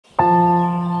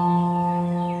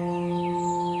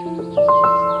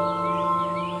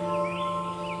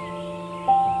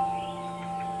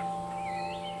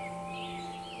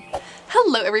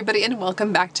Hello everybody and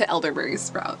welcome back to Elderberry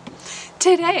Sprout.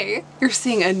 Today you're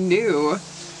seeing a new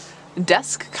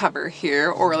desk cover here,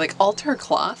 or like altar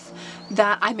cloth,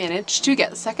 that I managed to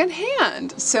get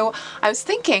secondhand. So I was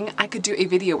thinking I could do a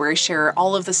video where I share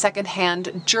all of the secondhand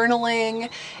journaling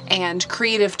and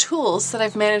creative tools that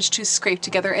I've managed to scrape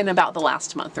together in about the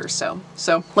last month or so.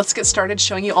 So let's get started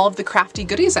showing you all of the crafty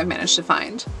goodies I've managed to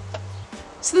find.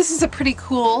 So this is a pretty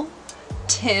cool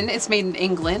tin. It's made in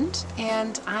England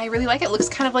and I really like it. It looks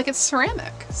kind of like it's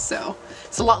ceramic. So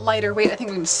it's a lot lighter weight. I think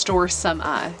I'm going to store some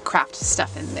craft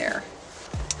stuff in there.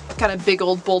 Got a big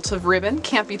old bolt of ribbon.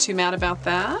 Can't be too mad about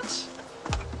that.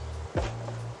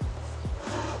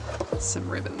 Some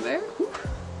ribbon there.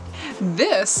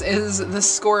 This is the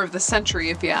score of the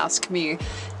century, if you ask me.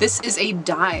 This is a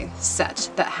die set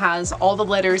that has all the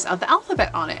letters of the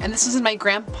alphabet on it, and this is in my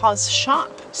grandpa's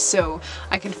shop, so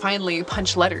I can finally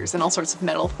punch letters and all sorts of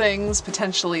metal things,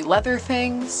 potentially leather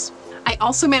things. I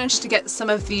also managed to get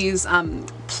some of these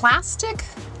plastic,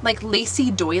 like lacy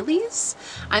doilies.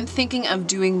 I'm thinking of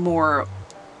doing more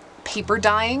paper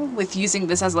dyeing with using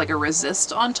this as like a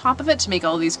resist on top of it to make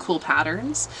all these cool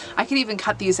patterns. I could even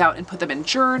cut these out and put them in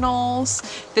journals.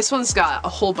 This one's got a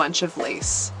whole bunch of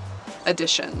lace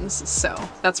additions, so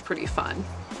that's pretty fun.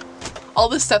 All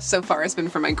this stuff so far has been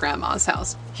from my grandma's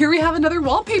house. Here we have another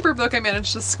wallpaper book I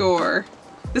managed to score.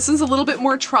 This is a little bit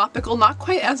more tropical, not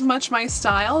quite as much my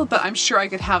style, but I'm sure I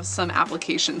could have some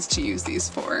applications to use these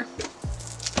for.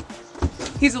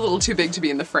 He's a little too big to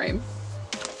be in the frame.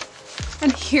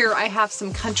 And here I have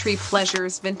some Country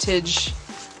Pleasures vintage,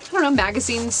 I don't know,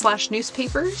 magazines slash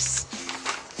newspapers.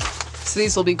 So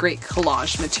these will be great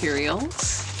collage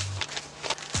materials.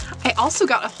 I also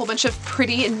got a whole bunch of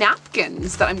pretty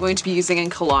napkins that I'm going to be using in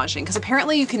collaging, because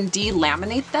apparently you can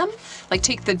delaminate them, like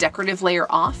take the decorative layer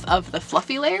off of the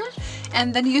fluffy layer,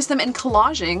 and then use them in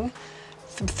collaging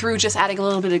through just adding a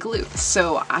little bit of glue.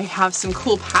 So I have some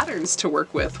cool patterns to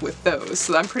work with those,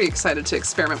 so I'm pretty excited to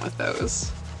experiment with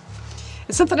those.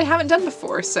 It's something I haven't done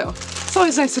before, so it's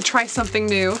always nice to try something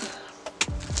new.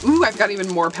 Ooh, I've got even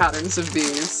more patterns of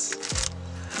these.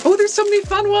 Oh, there's so many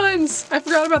fun ones! I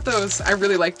forgot about those. I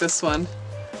really like this one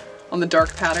on the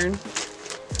dark pattern.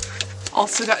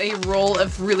 Also got a roll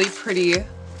of really pretty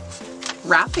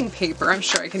wrapping paper. I'm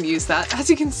sure I can use that. As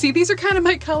you can see, these are kind of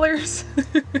my colors.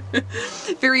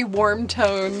 Very warm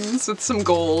tones with some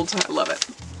gold. I love it.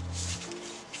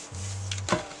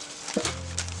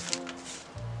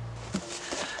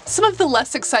 Some of the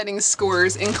less exciting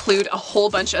scores include a whole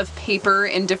bunch of paper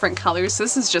in different colors.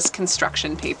 This is just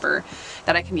construction paper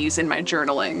that I can use in my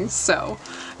journaling. So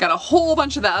got a whole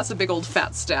bunch of that. That's a big old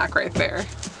fat stack right there.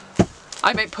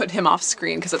 I might put him off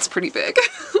screen because it's pretty big.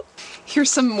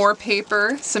 Here's some more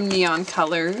paper, some neon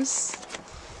colors,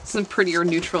 some prettier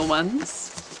neutral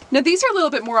ones. Now these are a little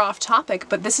bit more off topic,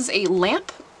 but this is a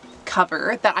lamp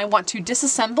cover that I want to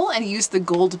disassemble and use the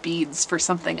gold beads for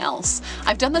something else.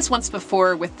 I've done this once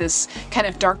before with this kind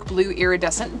of dark blue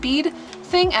iridescent bead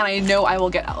thing, and I know I will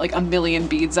get like a million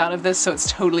beads out of this, so it's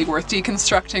totally worth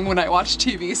deconstructing when I watch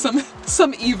TV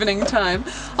some evening time.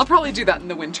 I'll probably do that in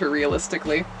the winter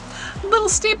realistically. Little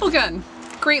staple gun.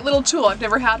 Great little tool. I've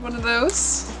never had one of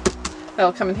those.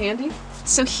 That'll come in handy.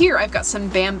 So here I've got some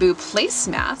bamboo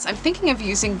placemats. I'm thinking of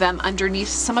using them underneath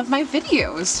some of my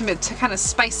videos to kind of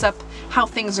spice up how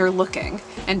things are looking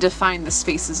and define the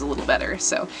spaces a little better.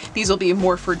 So these will be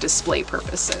more for display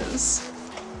purposes.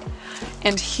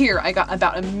 And here I got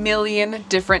about a million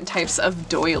different types of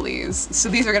doilies. So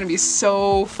these are going to be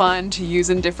so fun to use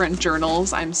in different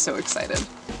journals. I'm so excited.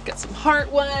 Got some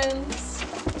heart ones.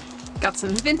 Got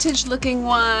some vintage looking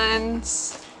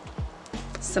ones.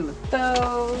 Some of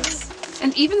those.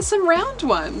 And even some round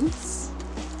ones.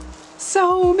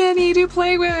 So many to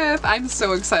play with. I'm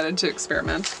so excited to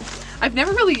experiment. I've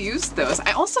never really used those.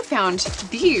 I also found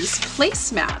these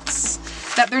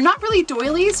placemats that they're not really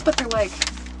doilies, but they're like,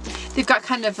 they've got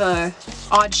kind of a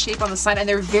odd shape on the side and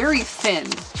they're very thin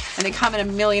and they come in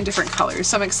a million different colors.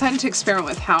 So I'm excited to experiment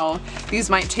with how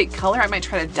these might take color. I might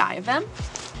try to dye them,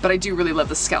 but I do really love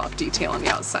the scallop detail on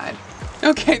the outside.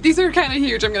 Okay, these are kind of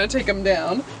huge. I'm gonna take them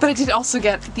down. But I did also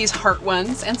get these heart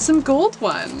ones and some gold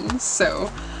ones.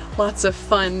 So lots of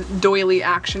fun doily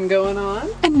action going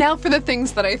on. And now for the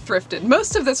things that I thrifted.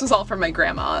 Most of this was all from my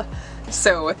grandma.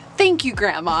 So thank you,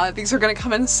 Grandma. These are gonna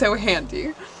come in so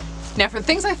handy. Now for the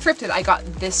things I thrifted, I got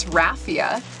this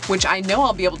raffia, which I know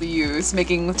I'll be able to use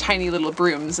making tiny little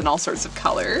brooms in all sorts of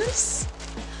colors.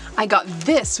 I got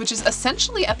this, which is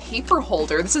essentially a paper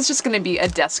holder. This is just gonna be a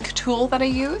desk tool that I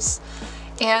use.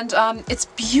 And it's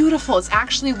beautiful. It's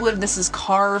actually wood, and this is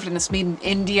carved, and it's made in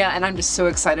India, and I'm just so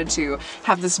excited to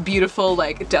have this beautiful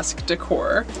like desk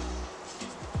decor.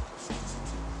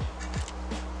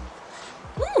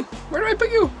 Where do I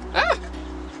put you? Ah!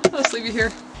 I'll just leave you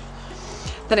here.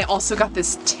 Then I also got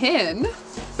this tin,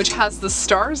 which has the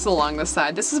stars along the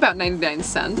side. This is about 99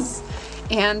 cents.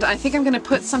 And I think I'm gonna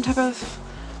put some type of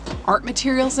art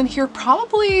materials in here,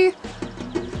 probably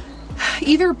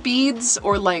either beads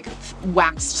or like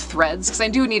waxed threads, because I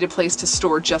do need a place to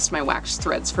store just my waxed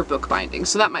threads for bookbinding,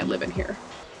 so that might live in here.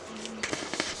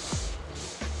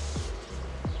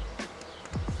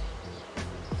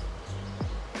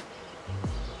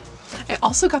 I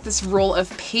also got this roll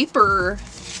of paper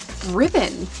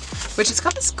ribbon, which has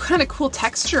got this kind of cool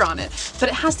texture on it, but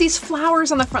it has these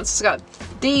flowers on the front. So it's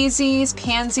got daisies,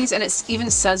 pansies, and it even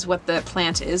says what the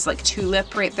plant is, like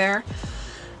tulip right there.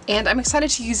 And I'm excited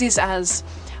to use these as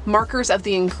markers of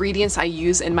the ingredients I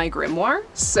use in my grimoire.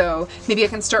 So maybe I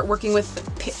can start working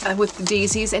with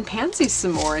daisies and pansies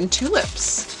some more, and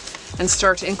tulips, and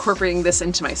start incorporating this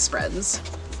into my spreads.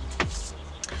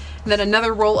 And then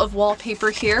another roll of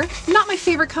wallpaper here. Not my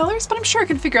favorite colors, but I'm sure I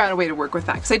can figure out a way to work with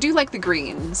that, because I do like the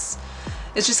greens.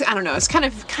 It's just, I don't know, it's kind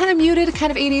of muted,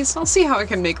 kind of 80s. I'll see how I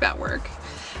can make that work.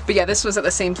 But yeah, this was at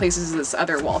the same place as this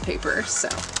other wallpaper, so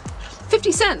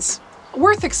 50 cents.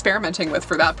 Worth experimenting with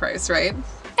for that price, right?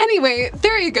 Anyway,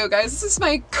 there you go, guys. This is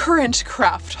my current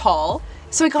craft haul.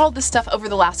 So I got all this stuff over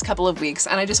the last couple of weeks,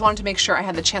 and I just wanted to make sure I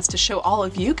had the chance to show all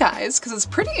of you guys, because it's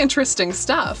pretty interesting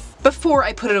stuff, before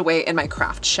I put it away in my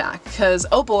craft shack, because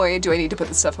oh boy, do I need to put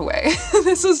this stuff away.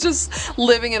 This was just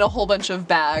living in a whole bunch of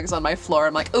bags on my floor.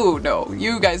 I'm like, oh no,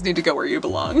 you guys need to go where you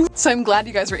belong. So I'm glad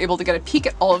you guys were able to get a peek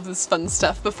at all of this fun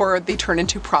stuff before they turn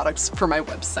into products for my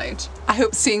website. I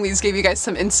hope seeing these gave you guys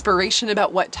some inspiration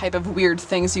about what type of weird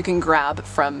things you can grab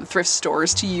from thrift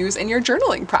stores to use in your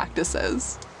journaling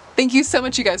practices. Thank you so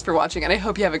much, you guys, for watching, and I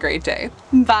hope you have a great day.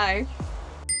 Bye!